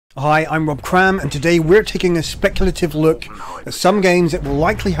Hi, I'm Rob Cram, and today we're taking a speculative look at some games that will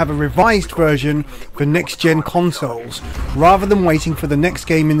likely have a revised version for next-gen consoles, rather than waiting for the next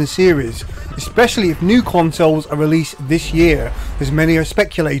game in the series, especially if new consoles are released this year, as many are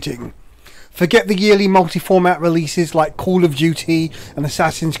speculating. Forget the yearly multi-format releases like Call of Duty and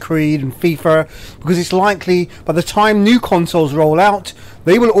Assassin's Creed and FIFA, because it's likely by the time new consoles roll out,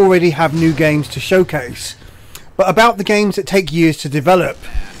 they will already have new games to showcase. But about the games that take years to develop,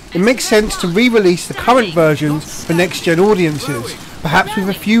 it makes sense to re-release the current versions for next-gen audiences, perhaps with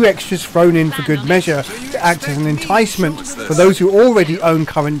a few extras thrown in for good measure to act as an enticement for those who already own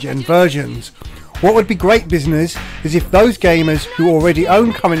current-gen versions. What would be great business is if those gamers who already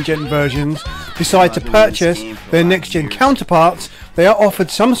own current-gen versions decide to purchase their next-gen counterparts, they are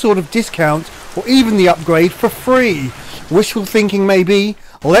offered some sort of discount or even the upgrade for free. Wishful thinking maybe?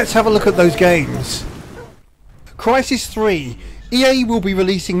 Let's have a look at those games. Crysis 3. EA will be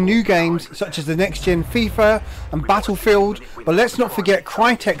releasing new games such as the next-gen FIFA and Battlefield, but let's not forget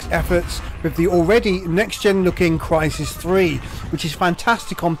Crytek's efforts with the already next-gen looking Crysis 3, which is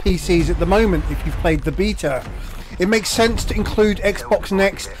fantastic on PCs at the moment if you've played the beta. It makes sense to include Xbox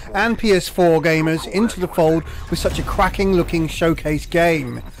Next and PS4 gamers into the fold with such a cracking looking showcase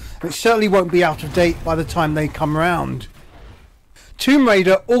game. And it certainly won't be out of date by the time they come round. Tomb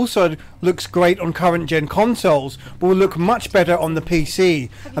Raider also looks great on current gen consoles, but will look much better on the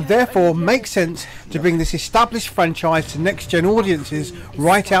PC, and therefore makes sense to bring this established franchise to next gen audiences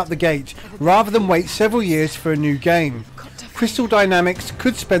right out the gate, rather than wait several years for a new game. Crystal Dynamics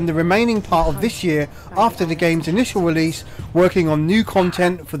could spend the remaining part of this year after the game's initial release working on new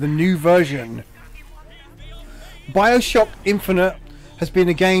content for the new version. BioShock Infinite has been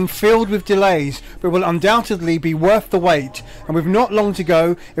a game filled with delays, but will undoubtedly be worth the wait, and with not long to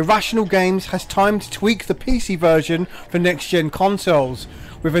go, Irrational Games has time to tweak the PC version for next-gen consoles.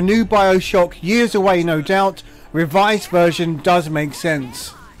 With a new BioShock years away no doubt, a revised version does make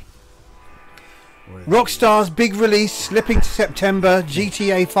sense. Rockstar's big release slipping to September,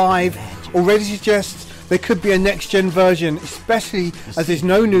 GTA 5, already suggests there could be a next-gen version, especially as there's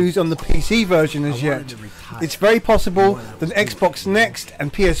no news on the PC version as yet. It's very possible that Xbox Next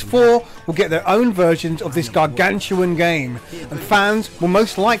and PS4 will get their own versions of this gargantuan game, and fans will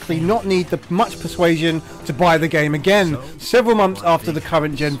most likely not need much persuasion to buy the game again, several months after the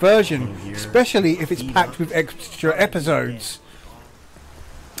current gen version, especially if it's packed with extra episodes.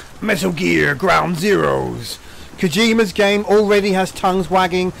 Metal Gear Ground Zeroes. Kojima's game already has tongues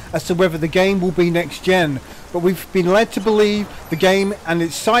wagging as to whether the game will be next gen, but we've been led to believe the game and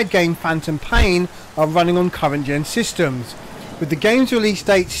its side game Phantom Pain are running on current gen systems. With the game's release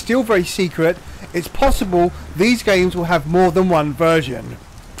date still very secret, it's possible these games will have more than one version.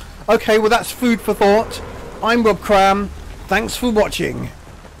 Okay, well that's food for thought. I'm Rob Cram. Thanks for watching.